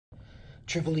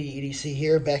Triple E EDC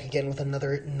here, back again with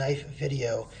another knife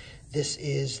video. This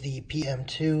is the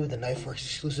PM2, the Knifeworks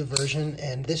exclusive version,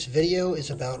 and this video is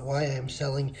about why I am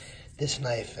selling this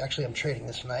knife. Actually, I'm trading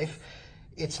this knife.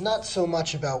 It's not so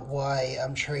much about why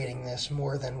I'm trading this,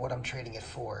 more than what I'm trading it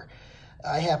for.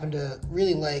 I happen to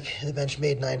really like the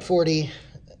Benchmade 940.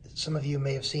 Some of you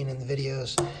may have seen in the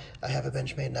videos, I have a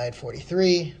Benchmade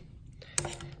 943,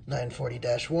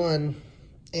 940-1,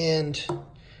 and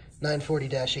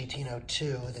 940-1802,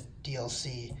 the DLC,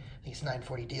 I think it's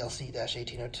 940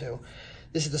 DLC-1802.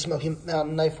 This is the Smoky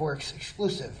Mountain Knifeworks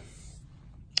exclusive.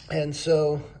 And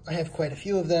so I have quite a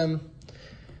few of them.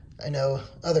 I know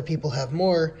other people have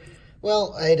more.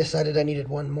 Well, I decided I needed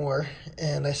one more,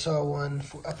 and I saw one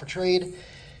up for trade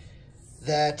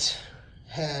that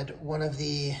had one of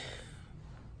the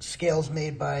scales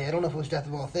made by, I don't know if it was Death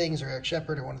of All Things or Eric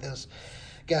Shepard or one of those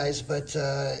guys, but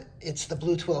it's the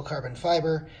blue twill carbon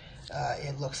fiber.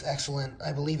 It looks excellent.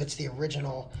 I believe it's the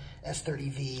original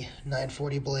S30V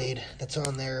 940 blade that's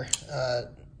on there,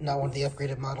 not one of the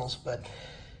upgraded models, but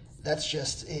that's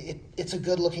just, it's a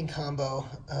good looking combo.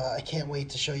 I can't wait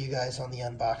to show you guys on the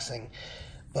unboxing.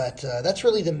 But that's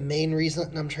really the main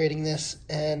reason I'm trading this,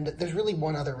 and there's really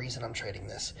one other reason I'm trading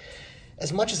this.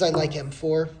 As much as I like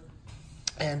M4,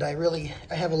 and I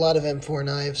have a lot of M4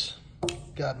 knives,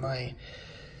 got my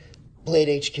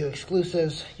Blade HQ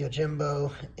exclusives,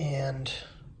 Yojimbo, and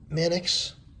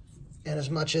Manix, and as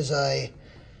much as I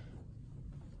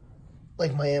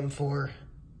like my M4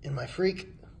 and my Freak,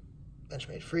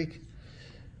 Benchmade Freak,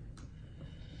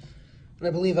 and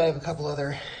I believe I have a couple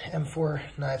other M4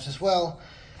 knives as well.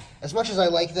 As much as I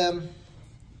like them,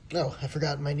 no, I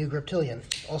forgot my new Griptilian,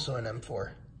 also an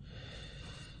M4.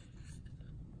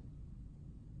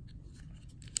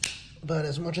 But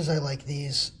as much as I like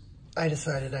these, I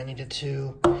decided I needed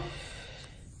to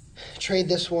trade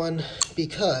this one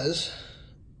because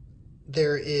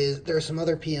there are some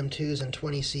other PM2s and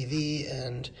 20 CV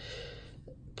and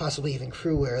possibly even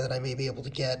Cru-Wear that I may be able to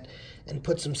get and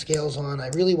put some scales on. I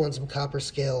really want some copper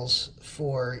scales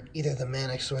for either the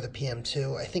Manix or the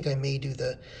PM2. I think I may do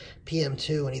the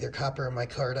PM2 in either copper or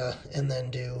micarta and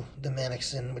then do the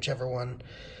Manix in whichever one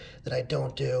that I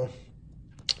don't do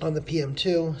on the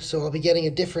PM2. So I'll be getting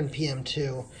a different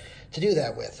PM2 to do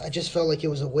that with. I just felt like it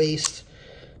was a waste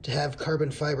to have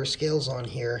carbon fiber scales on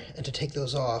here and to take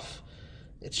those off.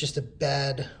 It's just a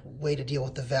bad way to deal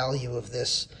with the value of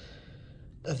these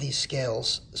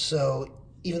scales. So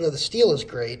even though the steel is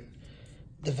great,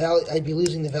 I'd be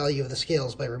losing the value of the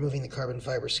scales by removing the carbon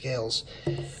fiber scales.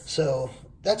 So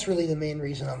that's really the main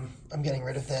reason I'm getting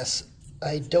rid of this.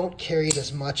 I don't carry it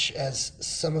as much as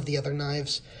some of the other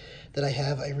knives that I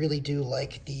have. I really do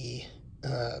like the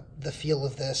feel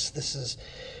of this.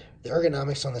 The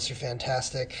ergonomics on this are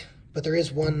fantastic, but there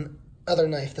is one other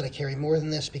knife that I carry more than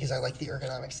this because I like the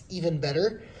ergonomics even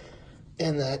better,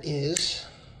 and that is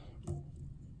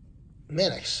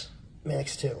Manix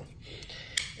 2.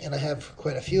 And I have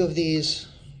quite a few of these.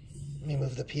 Let me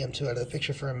move the PM2 out of the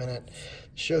picture for a minute,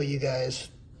 show you guys.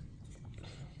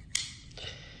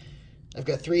 I've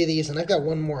got 3 of these, and I've got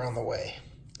one more on the way.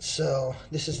 So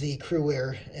this is the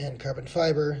Cru-Wear and carbon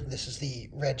fiber. This is the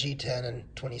red G10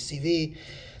 and 20 CV.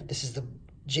 This is the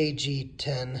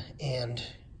JG10 and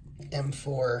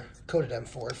M4, coated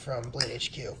M4 from Blade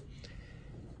HQ.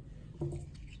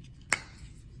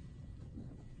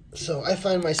 So I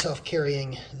find myself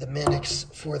carrying the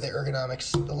Manix for the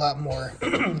ergonomics a lot more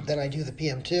than I do the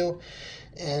PM2.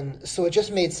 And so it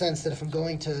just made sense that if I'm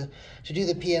going to do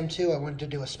the PM2, I wanted to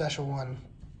do a special one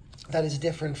that is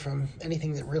different from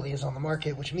anything that really is on the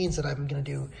market, which means that I'm going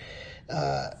to do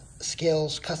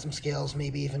scales, custom scales,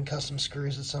 maybe even custom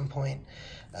screws at some point.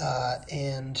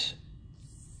 And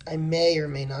I may or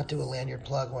may not do a lanyard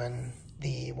plug when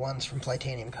the ones from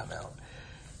Plytanium come out.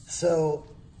 So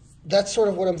that's sort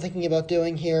of what I'm thinking about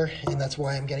doing here, and that's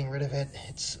why I'm getting rid of it.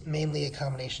 It's mainly a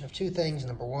combination of 2 things.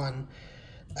 Number one,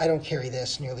 I don't carry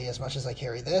this nearly as much as I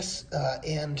carry this,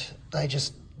 and I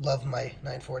just love my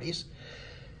 940s.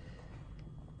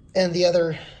 And the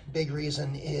other big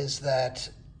reason is that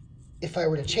if I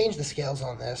were to change the scales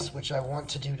on this, which I want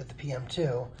to do to the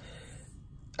PM2,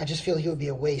 I just feel like it would be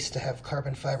a waste to have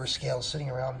carbon fiber scales sitting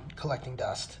around collecting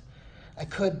dust. I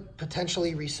could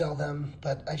potentially resell them,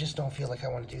 but I just don't feel like I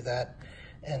want to do that.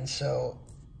 And so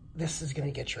this is going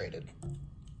to get traded.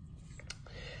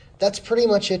 That's pretty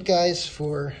much it, guys,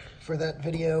 for that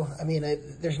video. I mean,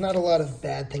 there's not a lot of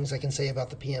bad things I can say about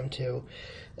the PM2.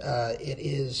 It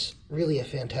is really a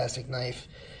fantastic knife.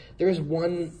 There is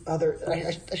one other,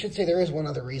 I should say there is one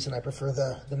other reason I prefer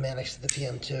the Manix to the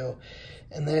PM2,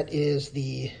 and that is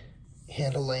the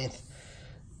handle length.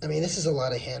 I mean, this is a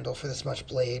lot of handle for this much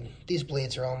blade. These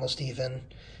blades are almost even,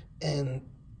 and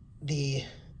the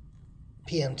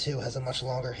PM2 has a much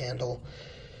longer handle.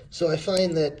 So I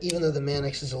find that even though the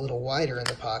Manix is a little wider in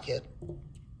the pocket,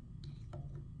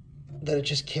 that it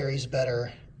just carries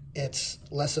better. It's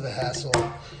less of a hassle.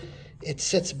 It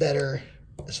sits better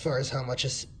as far as how much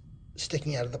is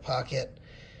sticking out of the pocket.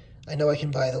 I know I can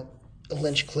buy a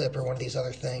Lynch clip or one of these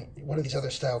other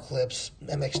style clips,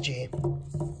 MXG,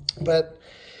 but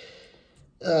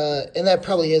and that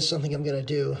probably is something I'm going to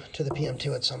do to the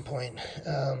PM2 at some point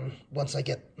once I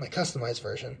get my customized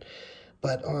version.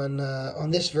 But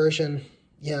on this version,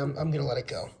 yeah, I'm going to let it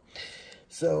go.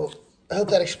 So I hope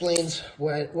that explains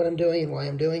what I'm doing and why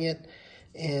I'm doing it.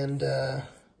 And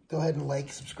go ahead and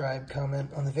like, subscribe,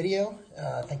 comment on the video.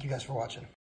 Thank you guys for watching.